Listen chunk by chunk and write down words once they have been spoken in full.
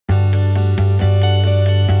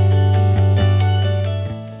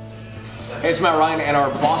It's Matt Ryan, and our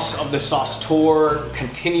Boss of the Sauce tour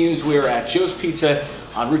continues. We are at Joe's Pizza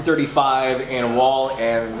on Route 35 in Wall,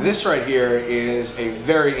 and this right here is a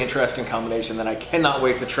very interesting combination that I cannot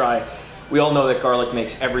wait to try. We all know that garlic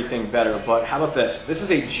makes everything better, but how about this? This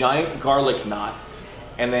is a giant garlic knot,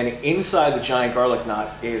 and then inside the giant garlic knot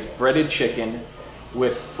is breaded chicken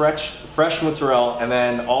with fresh mozzarella, and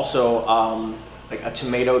then also like a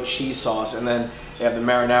tomato cheese sauce, and then they have the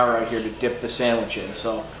marinara right here to dip the sandwich in.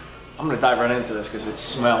 So I'm gonna dive right into this because it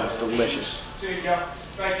smells delicious. See you, Joe.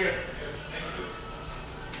 Thank you.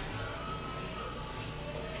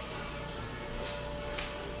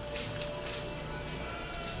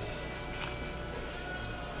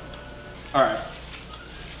 All right,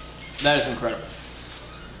 that is incredible.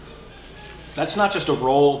 That's not just a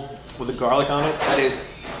roll with the garlic on it. That is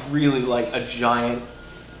really like a giant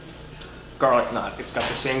garlic knot. It's got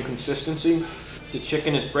the same consistency. The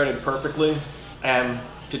chicken is breaded perfectly, and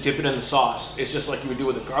to dip it in the sauce, it's just like you would do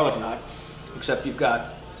with a garlic knot, except you've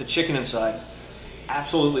got the chicken inside.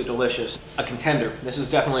 Absolutely delicious. A contender. This is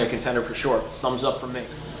definitely a contender for sure. Thumbs up from me.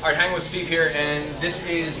 All right, hanging with Steve here, and this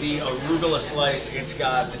is the arugula slice. It's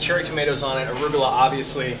got the cherry tomatoes on it, arugula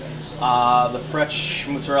obviously, the fresh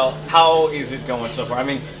mozzarella. How is it going so far? I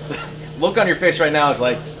mean, look on your face right now is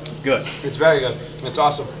like, good. It's very good. It's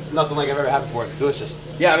awesome. Nothing like I've ever had before. It's delicious.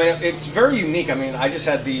 Yeah, I mean, it's very unique. I mean, I just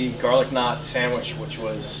had the garlic knot sandwich, which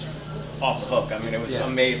was off the hook. I mean, it was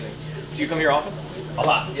amazing. Do you come here often? A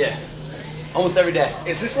lot, yeah. Almost every day.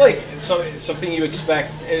 Is this like something you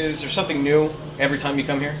expect? Is there something new every time you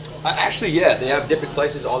come here? Actually, yeah. They have different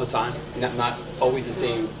slices all the time. Not always the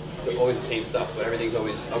same. Always the same stuff, but everything's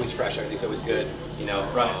always fresh. Everything's always good. You know,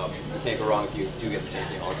 right. You can't go wrong if you do get the same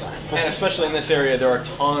thing all the time. And especially in this area, there are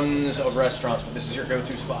tons of restaurants, but this is your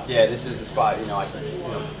go-to spot. Yeah, this is the spot. You know,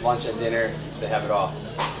 lunch and dinner, they have it all.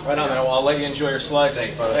 Right on, man. Well, I'll let you enjoy your slice.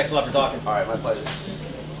 Thanks, brother. Thanks a lot for talking. All right, my pleasure.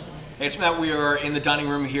 Hey, it's Matt. We are in the dining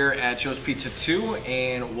room here at Joe's Pizza 2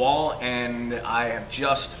 in Wall, and I have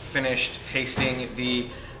just finished tasting the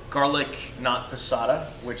garlic knot passata,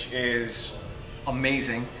 which is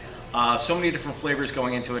amazing. So many different flavors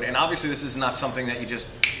going into it, and obviously this is not something that you just,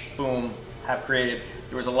 boom, have created.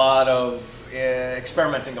 There was a lot of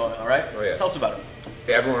experimenting going on, right? Oh, yeah. Tell us about it.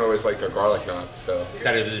 Yeah, everyone always liked our garlic knots, so.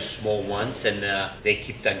 Kind of the small ones, and they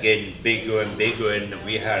kept on getting bigger and bigger, and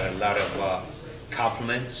we had a lot of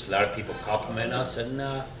compliments. A lot of people compliment us, and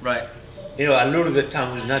right. You know, a lot of the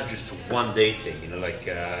time it was not just a one-day thing. You know, like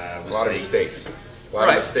a lot of mistakes. A lot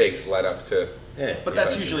of mistakes led up to. Yeah. But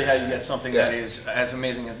that's usually how you get something that is as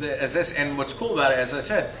amazing as this. And what's cool about it, as I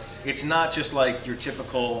said, it's not just like your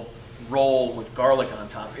typical roll with garlic on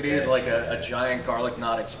top. It is like a giant garlic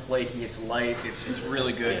knot. It's flaky, it's light, it's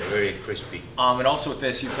really good. Yeah, very crispy. And also with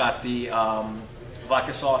this, you've got the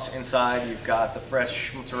vodka sauce inside. You've got the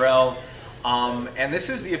fresh mozzarella. And this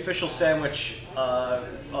is the official sandwich of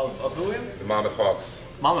who in? The Monmouth Hawks.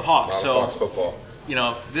 Monmouth Hawks. Monmouth Hawks football. You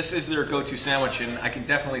know, this is their go-to sandwich, and I can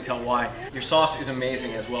definitely tell why. Your sauce is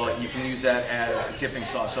amazing as well. You can use that as a dipping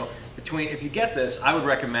sauce. So if you get this, I would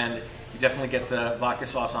recommend you definitely get the vodka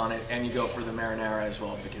sauce on it, and you go for the marinara as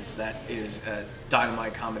well, because that is a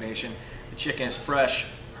dynamite combination. The chicken is fresh,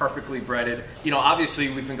 perfectly breaded. You know, obviously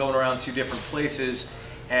we've been going around to different places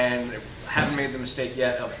and haven't made the mistake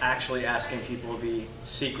yet of actually asking people the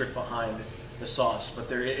secret behind the sauce. But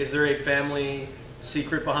is there a family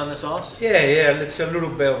secret behind the sauce? Yeah, it's a little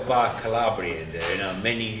bit of Calabria in there. You know,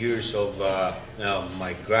 many years of you know,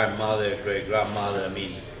 my grandmother, great grandmother. I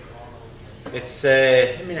mean, it's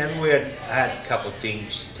I mean, we had a couple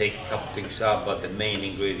things, take a couple things out, but the main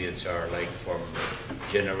ingredients are like from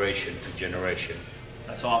generation to generation.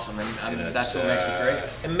 That's awesome, and that's what makes it great.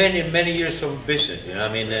 And many years of business, you know.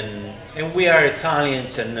 I mean, and we are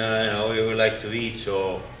Italians, and you know, we like to eat,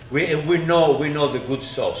 so. We know the good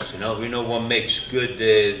sauce, you know. We know what makes good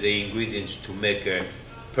the ingredients to make it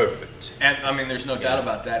perfect. And I mean, there's no doubt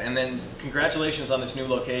about that. And then congratulations on this new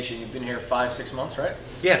location. You've been here 5-6 months, right?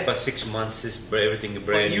 Yeah, about 6 months. Is everything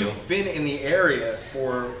brand new. You've been in the area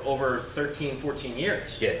for over 13-14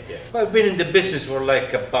 years. Yeah. Well, I've been in the business for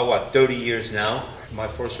like about what, 30 years now. My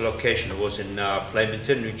first location was in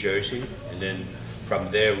Flemington, New Jersey, and then. From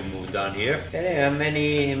there, we moved down here. And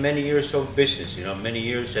yeah, many years of business, you know, many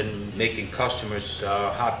years and making customers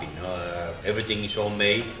happy. You know, everything is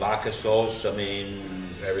homemade. Vodka sauce, I mean,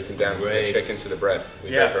 everything down from the chicken to the bread.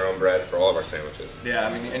 We make our own bread for all of our sandwiches. Yeah,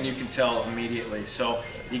 I mean, and you can tell immediately. So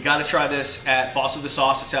you got to try this at Boss of the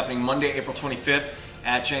Sauce. It's happening Monday, April 25th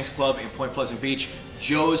at Jenks Club in Point Pleasant Beach.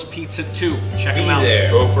 Joe's Pizza 2. Check them out. There.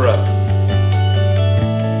 Vote for us.